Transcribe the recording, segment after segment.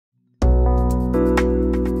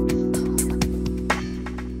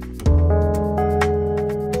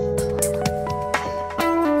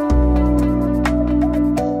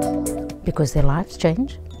because their lives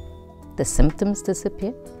change, the symptoms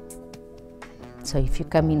disappear. So if you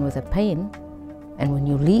come in with a pain and when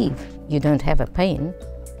you leave you don't have a pain,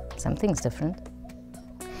 something's different.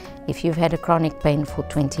 If you've had a chronic pain for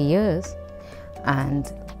 20 years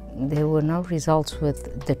and there were no results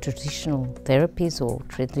with the traditional therapies or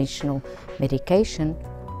traditional medication,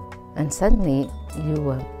 and suddenly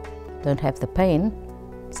you don't have the pain,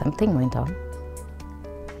 something went on.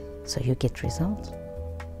 So you get results.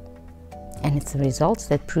 And it's the results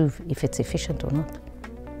that prove if it's efficient or not.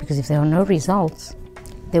 Because if there are no results,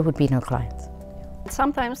 there would be no clients.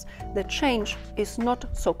 Sometimes the change is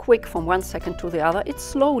not so quick from one second to the other, it's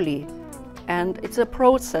slowly. And it's a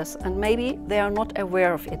process, and maybe they are not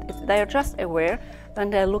aware of it. They are just aware, then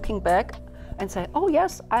they're looking back and say, oh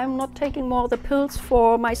yes, I'm not taking more of the pills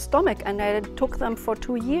for my stomach, and I took them for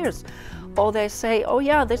 2 years. Or they say, oh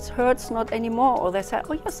yeah, this hurts not anymore. Or they say,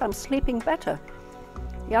 oh yes, I'm sleeping better.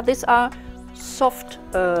 Yeah, these are soft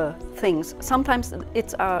things. Sometimes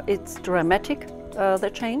it's dramatic,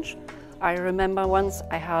 the change. I remember once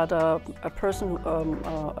I had a person,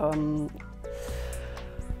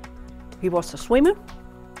 he was a swimmer,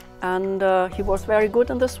 and he was very good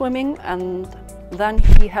in the swimming, and then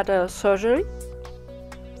he had a surgery,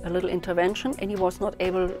 a little intervention, and he was not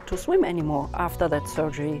able to swim anymore after that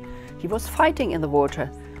surgery. He was fighting in the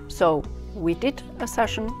water. So we did a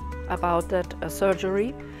session about that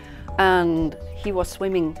surgery, and he was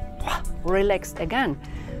swimming relaxed again.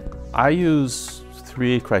 I use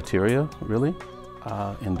 3 criteria, really,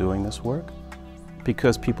 in doing this work,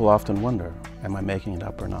 because people often wonder, am I making it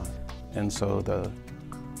up or not? And so the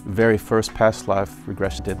very first past life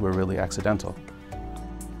regression did were really accidental.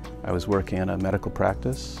 I was working in a medical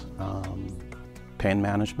practice, pain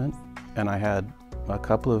management, and I had a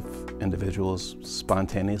couple of individuals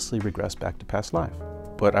spontaneously regress back to past life.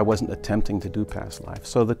 But I wasn't attempting to do past life.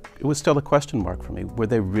 So it was still a question mark for me. Were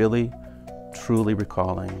they really, truly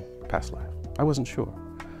recalling past life? I wasn't sure.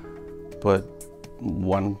 But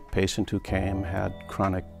one patient who came had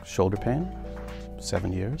chronic shoulder pain,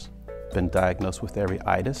 7 years, been diagnosed with every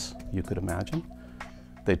itis you could imagine.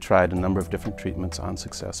 They tried a number of different treatments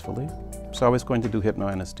unsuccessfully. So I was going to do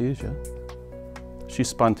hypnoanesthesia. She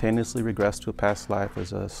spontaneously regressed to a past life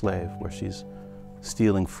as a slave, where she's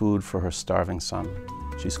stealing food for her starving son.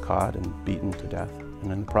 She's caught and beaten to death,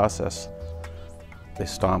 and in the process, they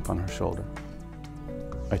stomp on her shoulder.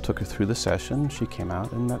 I took her through the session, she came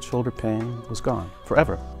out, and that shoulder pain was gone,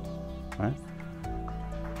 forever, right?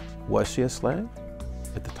 Was she a slave?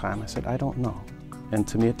 At the time I said, I don't know. And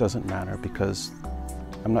to me it doesn't matter, because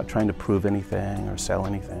I'm not trying to prove anything or sell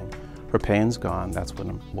anything. Her pain's gone, that's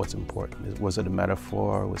what's important. Was it a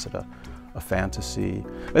metaphor? Was it a fantasy?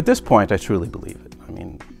 At this point I truly believe it. I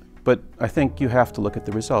mean, but I think you have to look at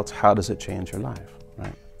the results. How does it change your life,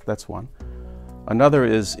 right? That's one. Another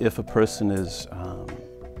is if a person is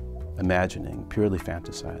imagining, purely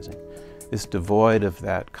fantasizing, is devoid of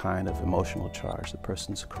that kind of emotional charge. The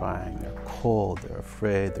person's crying, they're cold, they're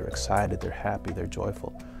afraid, they're excited, they're happy, they're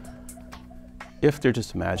joyful. If they're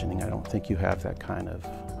just imagining, I don't think you have that kind of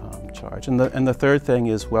charge. And the third thing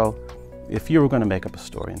is, well, if you were going to make up a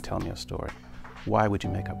story and tell me a story, why would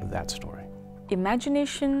you make up that story?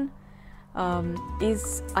 Imagination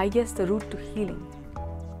is, I guess, the route to healing.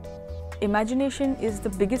 Imagination is the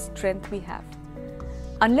biggest strength we have.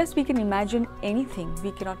 Unless we can imagine anything,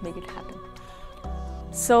 we cannot make it happen.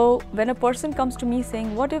 So when a person comes to me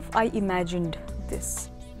saying, what if I imagined this?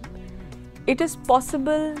 It is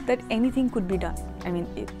possible that anything could be done. I mean,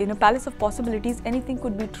 in a palace of possibilities, anything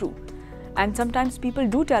could be true. And sometimes people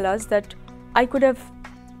do tell us that I could have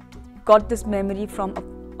got this memory from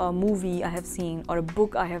a movie I have seen, or a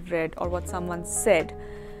book I have read, or what someone said.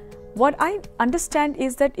 What I understand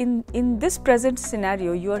is that in this present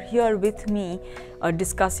scenario, you are here with me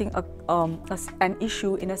discussing an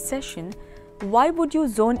issue in a session. Why would you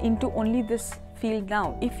zone into only this field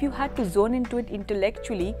now? If you had to zone into it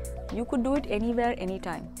intellectually, you could do it anywhere,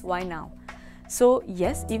 anytime. Why now? So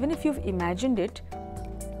yes, even if you've imagined it,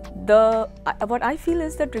 what I feel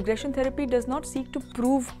is that regression therapy does not seek to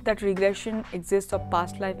prove that regression exists or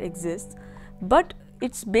past life exists, but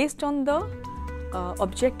it's based on the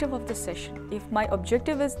objective of the session. If my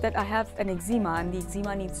objective is that I have an eczema and the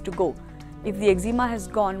eczema needs to go, if the eczema has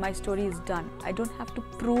gone, my story is done. I don't have to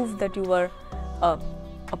prove that you were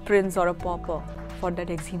a prince or a pauper for that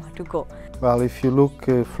eczema to go. Well, if you look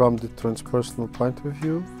from the transpersonal point of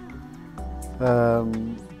view,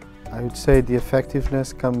 I would say the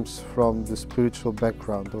effectiveness comes from the spiritual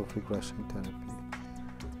background of regression therapy.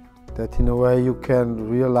 That in a way you can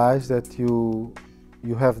realize that you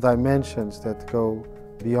have dimensions that go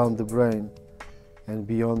beyond the brain, and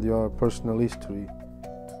beyond your personal history.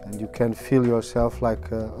 And you can feel yourself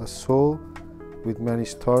like a soul with many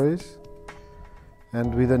stories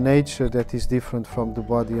and with a nature that is different from the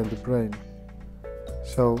body and the brain.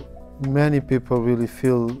 So many people really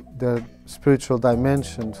feel their spiritual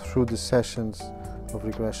dimension through the sessions of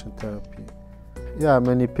regression therapy. Yeah,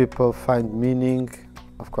 many people find meaning,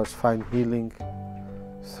 of course find healing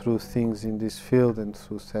through things in this field and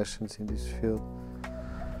through sessions in this field.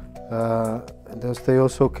 And thus they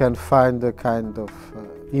also can find a kind of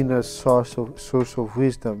inner source of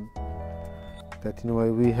wisdom that in a way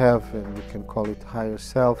we have, and we can call it higher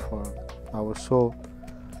self or our soul,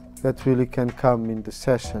 that really can come in the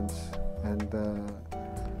sessions, and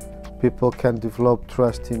people can develop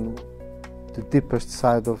trust in the deepest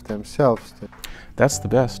side of themselves. That's the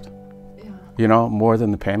best. Yeah. You know, more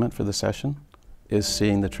than the payment for the session is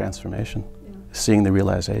seeing the transformation, seeing the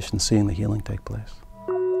realization, seeing the healing take place.